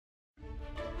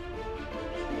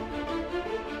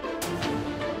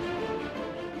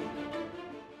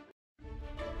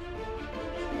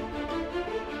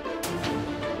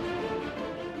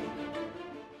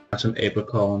some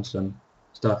apricorns and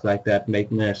stuff like that,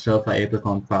 make myself an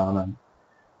apricot farm and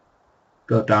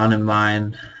go down and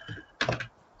mine,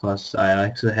 because I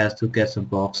actually have to get some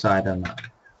bauxite and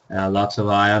lots of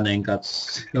iron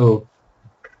ingots. Oh,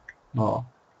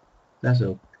 that's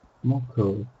more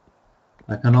coal.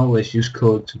 I can always use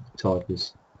coal to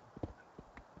torches.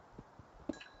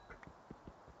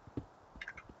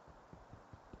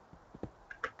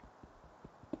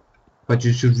 But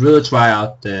you should really try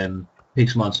out the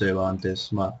Pixelmon server on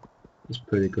this mod. It's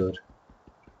pretty good.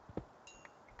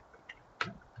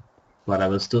 But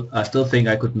I still think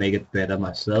I could make it better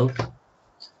myself.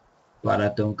 But I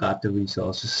don't got the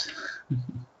resources.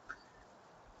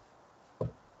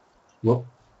 Whoop.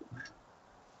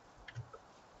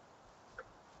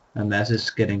 And Mass is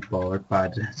getting bored by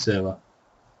the server.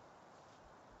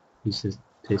 He's just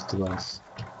pissed at us.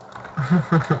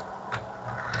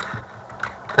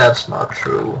 That's not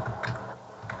true.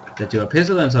 That you're a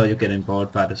pestilence or you're getting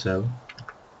bored by the server?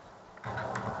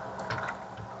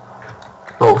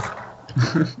 Both.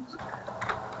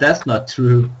 That's not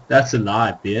true. That's a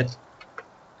lie, bitch.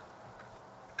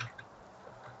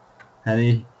 And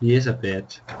he is a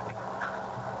bitch.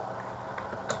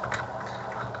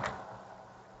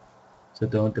 So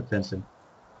don't defend him.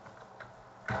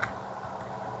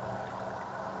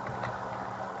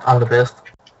 I'm the best.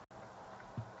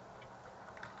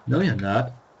 No, you're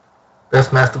not. Best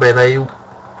masturbator you.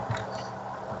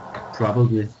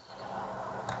 Probably.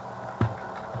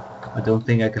 I don't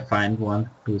think I can find one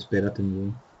who is better than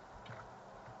you.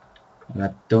 And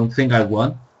I don't think I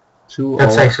want to.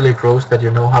 That's actually gross that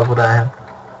you know how good I am.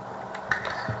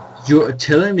 You're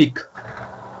telling me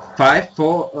 5,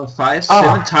 4, 5,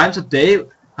 7 times a day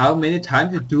how many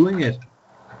times you're doing it.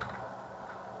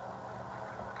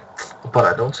 But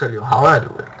I don't tell you how I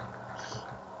do it.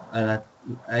 And I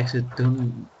actually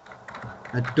don't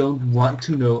want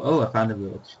to know. Oh, I found a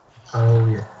village. Oh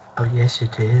yeah. Oh yes you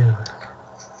do.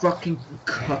 Fucking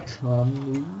cut on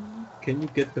me. Can you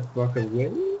get the fuck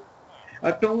away?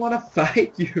 I don't want to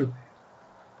fight you.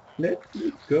 Let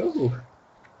me go.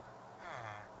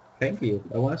 Thank you.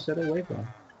 I want to set away from.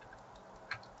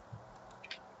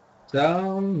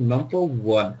 Down number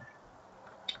 1.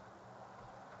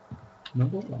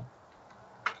 Number 1.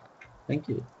 Thank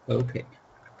you. Okay.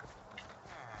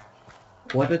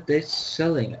 What are they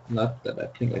selling? Not that I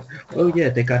think like. Oh yeah,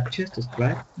 they got chests,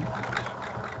 right?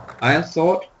 Iron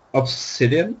sword,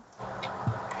 obsidian,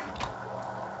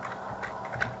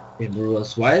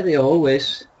 emeralds. Why are they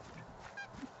always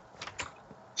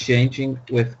changing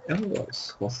with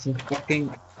emeralds? What's the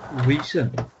fucking reason?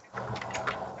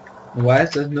 Why is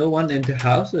there no one in the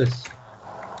houses?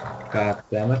 God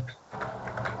damn it.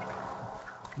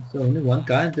 There's only one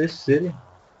guy in this city.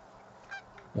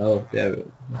 Oh, there we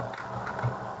go.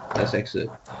 That's actually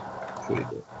pretty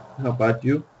good. How about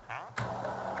you?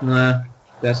 Nah,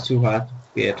 that's too hard to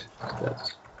get.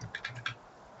 That's...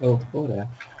 Oh there.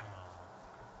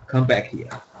 Come back here.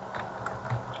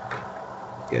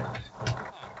 Get...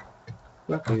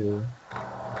 Fuck you.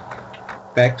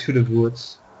 Back to the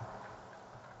woods.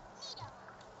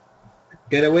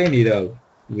 Get away, Nido.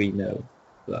 Reno.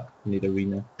 Well, need a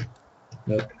Reno.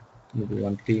 Nope. Need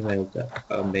one female that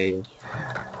a male.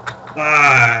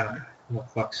 Ah! For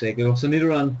fuck's sake, I also need to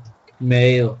run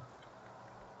male.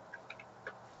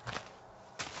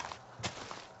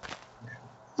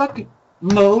 Fucking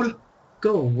mole!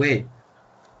 Go away.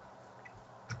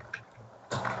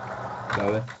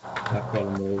 Sorry, I call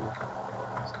him mole.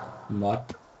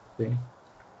 Mod thing.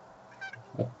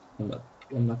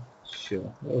 I'm not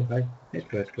sure. Oh hi, hey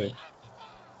great.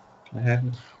 I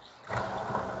haven't.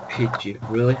 PG,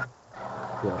 really?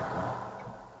 Yeah.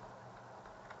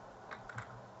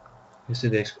 Yes,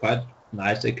 it is quite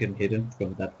nice they can hit him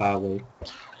from that far away.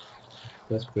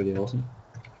 That's pretty awesome.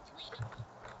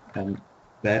 And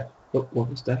that, oh, what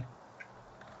was that?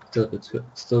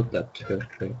 Still that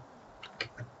turtle.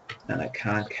 And I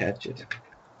can't catch it.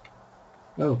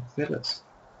 Oh, feathers.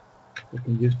 We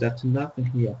can use that to nothing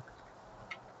here.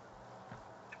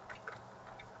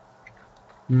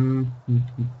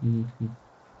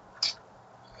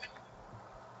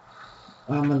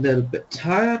 I'm a little bit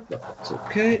tired, but that's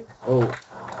okay. Oh,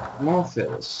 more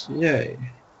feathers, yay.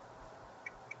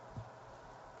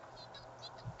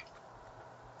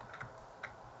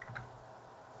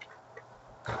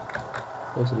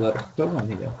 There's a lot of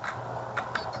Pokemon here.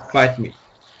 Fight me.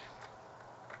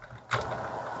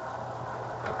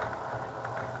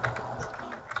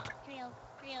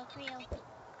 Trio.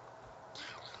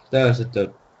 There's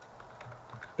a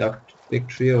big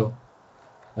trio,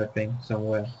 I think,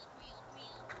 somewhere.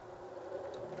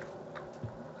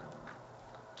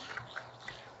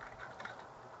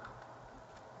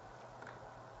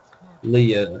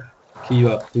 Leah. Keep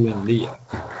up doing Leah.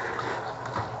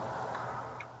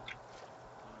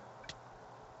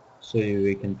 So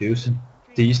we can do some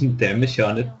decent damage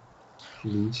on it, at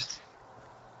least.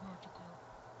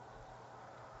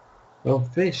 Oh,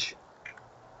 fish.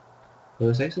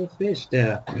 There's actually fish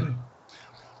there.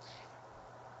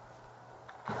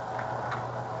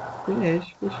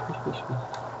 Fish.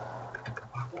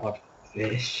 What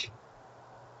fish?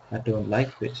 I don't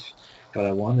like fish, but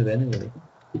I want it anyway.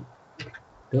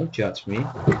 Don't judge me.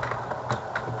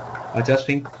 I just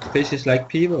think fish is like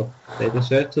people. They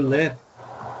deserve to live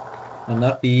and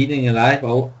not be eaten alive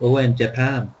over in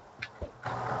Japan.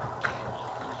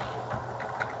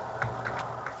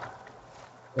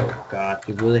 Oh god,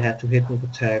 you really had to hit me with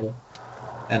a tackle.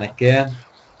 And again,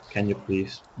 can you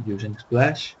please using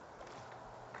splash?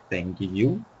 Thank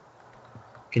you.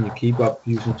 Can you keep up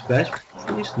using splash?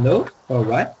 Please, no?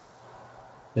 Alright.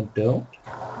 Then don't.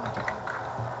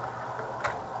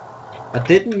 I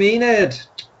didn't mean it!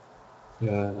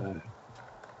 I'm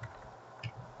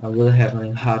really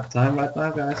having a hard time right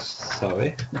now, guys.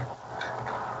 Sorry.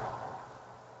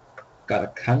 Got a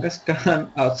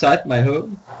Kangaskhan outside my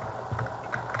home.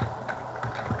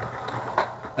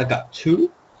 I got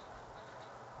 2.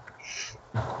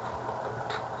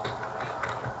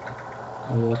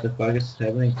 What the fuck is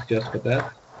happening just for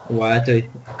that? Why are they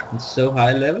in so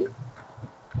high level?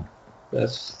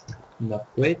 That's not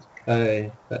great.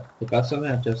 I forgot something.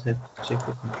 I just have to check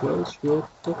the controls real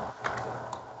quick.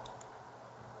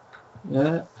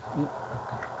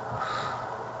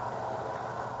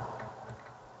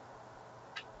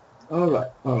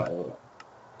 Alright.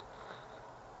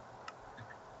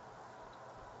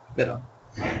 Better.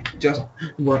 Just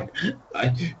what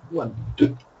I want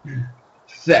to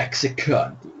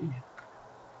Saxicandi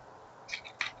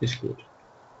is good.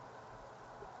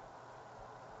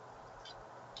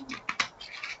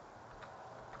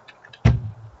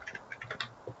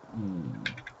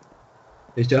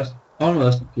 It's just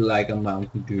almost like a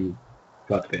Mountain Dew,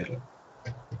 but better.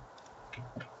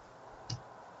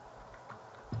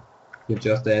 You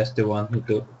just ask the one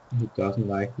who doesn't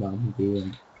like Mountain Dew,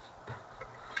 and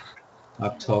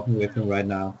I'm talking with him right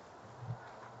now.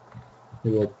 He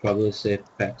will probably say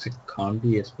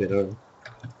Saxicandi is better.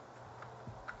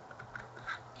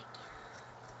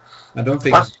 I don't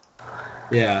think. What?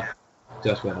 Yeah,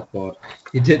 just what I thought.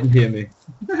 He didn't hear me.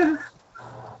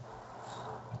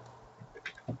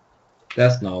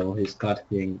 That's normal. He's not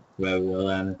hearing very well,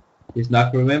 and he's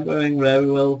not remembering very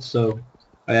well. So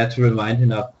I had to remind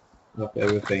him of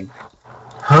everything.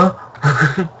 Huh?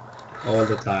 All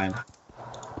the time.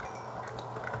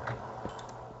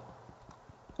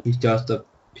 He's just a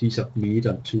piece of meat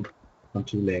on two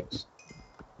legs.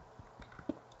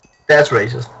 That's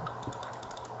racist.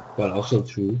 But also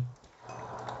true.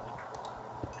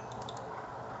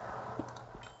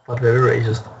 But very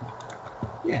racist.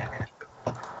 Yeah.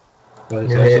 But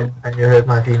it's And you hurt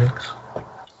my feelings.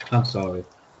 I'm sorry.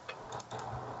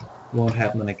 Won't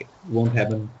happen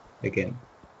again.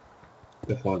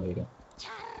 Before later.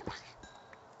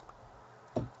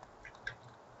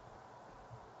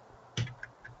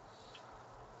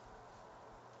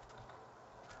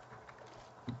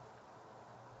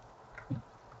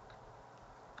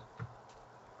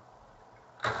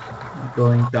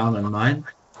 Going down on mine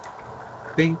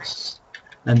things,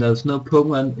 and there's no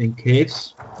Pokemon in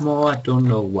caves more. I don't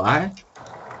know why.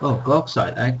 Oh,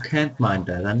 bauxite, I can't mine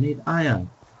that. I need iron.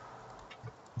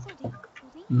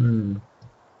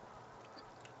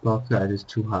 Bauxite is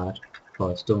too hard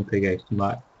for a stone pickaxe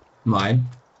to mine,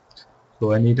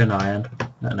 so I need an iron,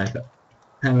 and I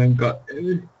haven't got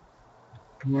any.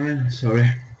 Iron. So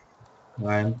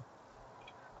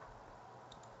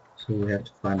we have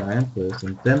to find iron first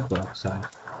and then bauxite.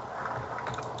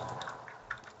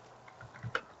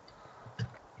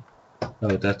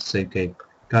 Oh, that's the same game.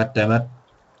 God damn it.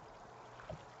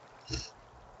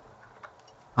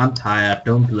 I'm tired,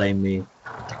 don't blame me.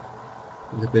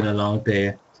 It's been a long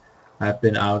day. I've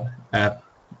been out, I've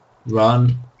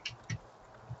run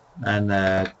and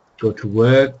go to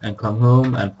work and come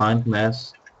home and find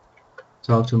Mass,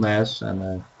 talk to Mass,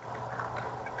 and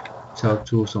talk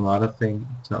to some other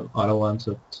ones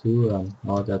too,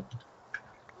 all that.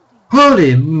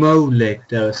 Holy moly,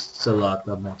 there's a lot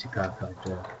of Magikarp right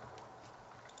there.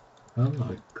 Oh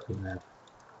my crap.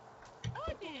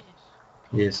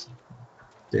 Yes,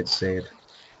 did say it.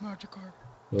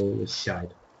 Holy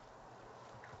shit.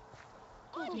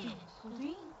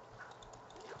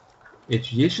 If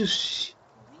Jesus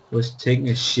was taking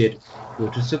a shit,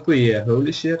 would it be a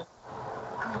holy shit?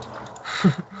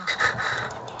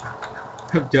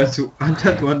 I'm just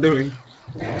wondering.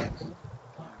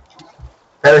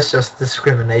 That's That was just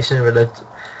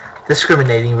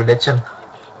discriminating religion.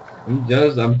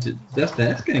 I'm just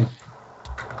asking.